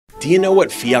Do you know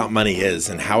what fiat money is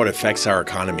and how it affects our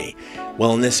economy?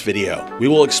 Well, in this video, we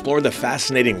will explore the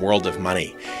fascinating world of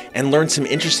money and learn some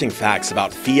interesting facts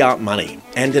about fiat money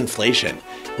and inflation.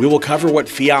 We will cover what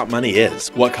fiat money is,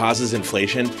 what causes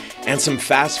inflation, and some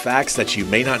fast facts that you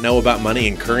may not know about money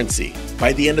and currency.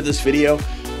 By the end of this video,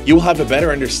 you will have a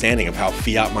better understanding of how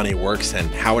fiat money works and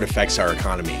how it affects our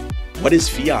economy. What is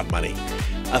fiat money?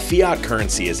 A fiat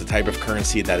currency is a type of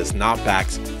currency that is not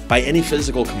backed by any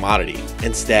physical commodity.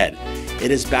 Instead, it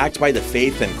is backed by the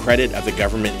faith and credit of the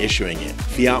government issuing it.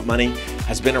 Fiat money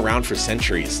has been around for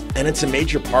centuries, and it's a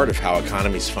major part of how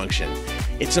economies function.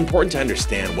 It's important to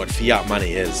understand what fiat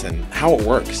money is and how it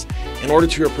works in order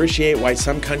to appreciate why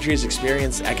some countries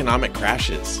experience economic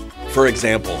crashes. For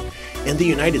example, in the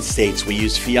United States, we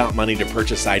use fiat money to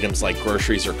purchase items like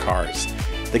groceries or cars.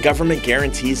 The government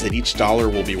guarantees that each dollar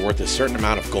will be worth a certain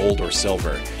amount of gold or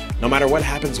silver, no matter what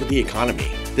happens with the economy.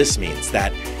 This means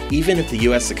that even if the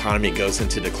US economy goes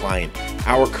into decline,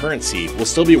 our currency will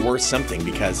still be worth something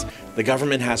because the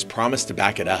government has promised to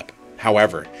back it up.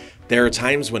 However, there are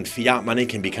times when fiat money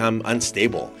can become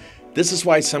unstable. This is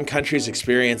why some countries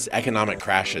experience economic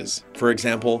crashes. For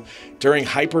example, during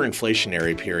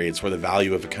hyperinflationary periods where the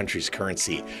value of a country's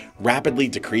currency rapidly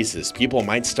decreases, people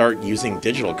might start using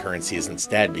digital currencies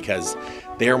instead because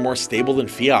they are more stable than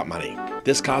fiat money.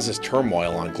 This causes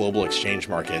turmoil on global exchange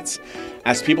markets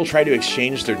as people try to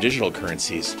exchange their digital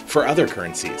currencies for other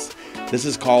currencies. This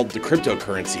is called the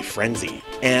cryptocurrency frenzy.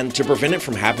 And to prevent it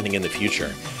from happening in the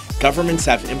future, governments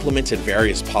have implemented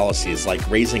various policies like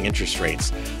raising interest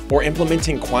rates or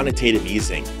implementing quantitative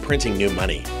easing, printing new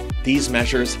money. These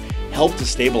measures help to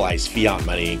stabilize fiat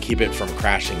money and keep it from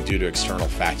crashing due to external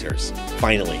factors.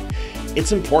 Finally,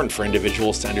 it's important for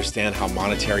individuals to understand how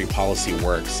monetary policy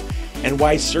works and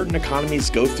why certain economies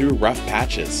go through rough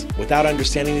patches. Without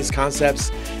understanding these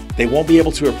concepts, they won't be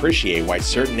able to appreciate why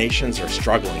certain nations are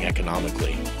struggling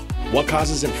economically. What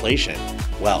causes inflation?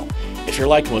 Well, if you're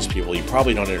like most people, you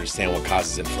probably don't understand what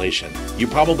causes inflation. You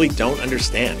probably don't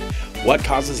understand what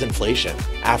causes inflation.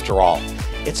 After all,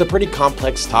 it's a pretty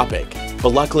complex topic, but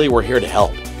luckily we're here to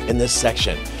help. In this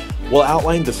section, we'll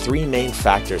outline the three main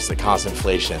factors that cause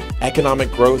inflation: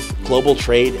 economic growth, global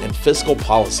trade, and fiscal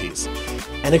policies,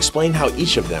 and explain how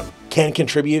each of them can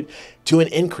contribute to an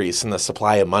increase in the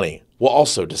supply of money. We'll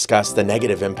also discuss the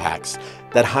negative impacts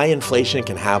that high inflation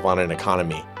can have on an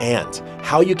economy and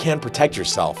how you can protect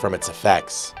yourself from its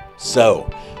effects. So,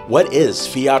 what is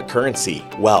fiat currency?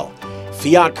 Well,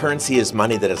 fiat currency is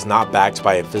money that is not backed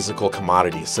by a physical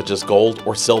commodity such as gold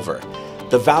or silver.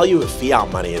 The value of fiat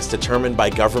money is determined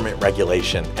by government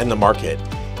regulation and the market.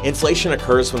 Inflation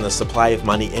occurs when the supply of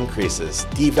money increases,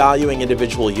 devaluing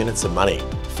individual units of money.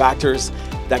 Factors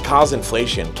that cause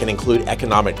inflation can include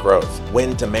economic growth,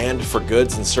 when demand for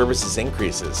goods and services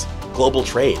increases, global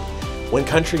trade, when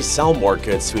countries sell more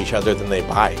goods to each other than they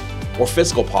buy, or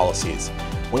fiscal policies,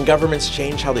 when governments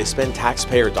change how they spend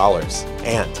taxpayer dollars,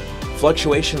 and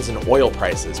fluctuations in oil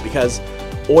prices because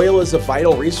oil is a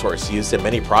vital resource used in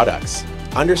many products.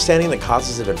 Understanding the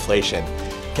causes of inflation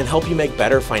can help you make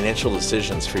better financial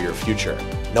decisions for your future.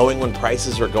 Knowing when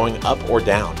prices are going up or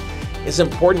down is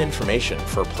important information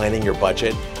for planning your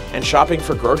budget and shopping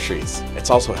for groceries.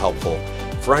 It's also helpful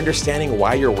for understanding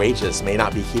why your wages may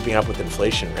not be keeping up with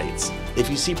inflation rates. If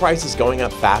you see prices going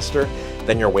up faster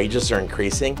than your wages are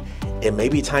increasing, it may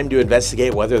be time to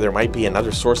investigate whether there might be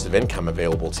another source of income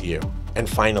available to you. And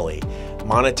finally,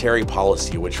 monetary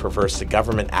policy, which refers to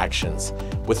government actions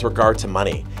with regard to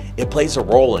money. It plays a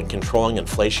role in controlling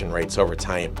inflation rates over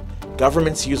time.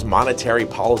 Governments use monetary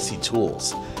policy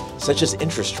tools such as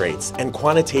interest rates and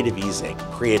quantitative easing,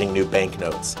 creating new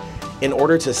banknotes, in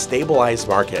order to stabilize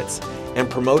markets and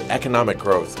promote economic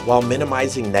growth while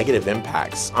minimizing negative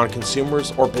impacts on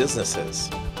consumers or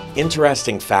businesses.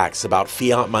 Interesting facts about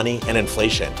fiat money and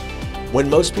inflation. When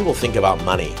most people think about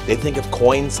money, they think of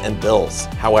coins and bills.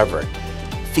 However,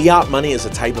 fiat money is a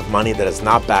type of money that is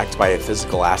not backed by a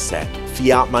physical asset.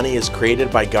 Fiat money is created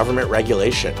by government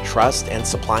regulation, trust, and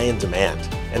supply and demand.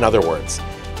 In other words,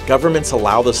 governments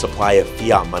allow the supply of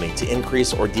fiat money to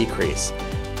increase or decrease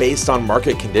based on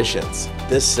market conditions.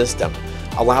 This system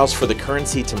allows for the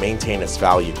currency to maintain its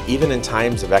value even in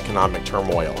times of economic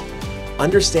turmoil.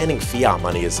 Understanding fiat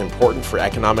money is important for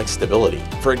economic stability.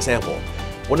 For example,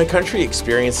 when a country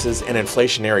experiences an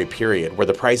inflationary period where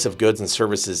the price of goods and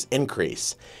services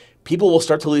increase, people will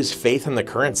start to lose faith in the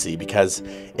currency because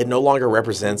it no longer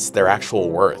represents their actual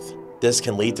worth. This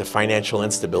can lead to financial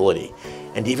instability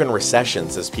and even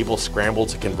recessions as people scramble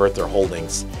to convert their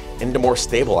holdings into more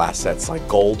stable assets like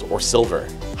gold or silver.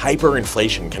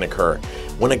 Hyperinflation can occur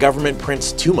when a government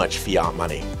prints too much fiat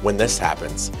money. When this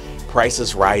happens,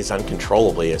 Prices rise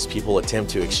uncontrollably as people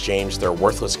attempt to exchange their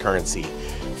worthless currency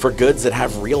for goods that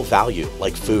have real value,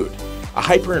 like food. A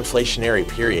hyperinflationary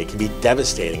period can be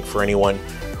devastating for anyone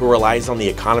who relies on the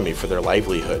economy for their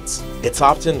livelihoods. It's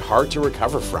often hard to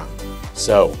recover from.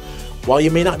 So, while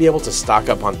you may not be able to stock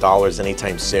up on dollars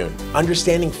anytime soon,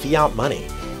 understanding fiat money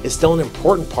is still an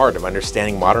important part of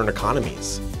understanding modern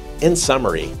economies. In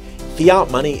summary, fiat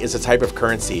money is a type of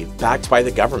currency backed by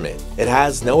the government. It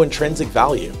has no intrinsic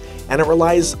value, and it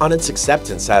relies on its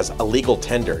acceptance as a legal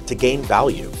tender to gain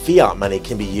value. Fiat money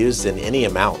can be used in any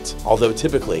amount, although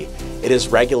typically it is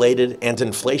regulated and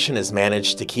inflation is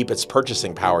managed to keep its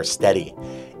purchasing power steady.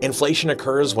 Inflation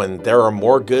occurs when there are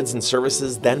more goods and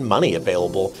services than money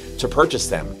available to purchase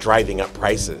them, driving up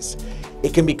prices.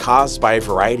 It can be caused by a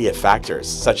variety of factors,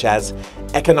 such as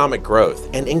economic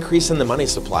growth, an increase in the money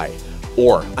supply,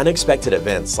 or unexpected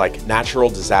events like natural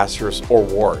disasters or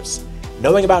wars.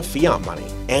 Knowing about fiat money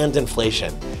and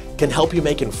inflation can help you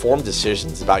make informed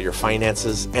decisions about your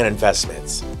finances and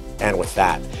investments. And with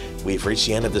that, we've reached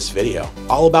the end of this video,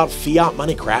 all about fiat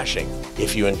money crashing.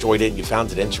 If you enjoyed it and you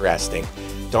found it interesting,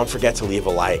 don't forget to leave a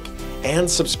like and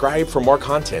subscribe for more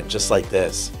content just like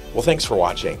this. Well, thanks for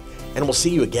watching, and we'll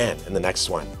see you again in the next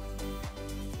one.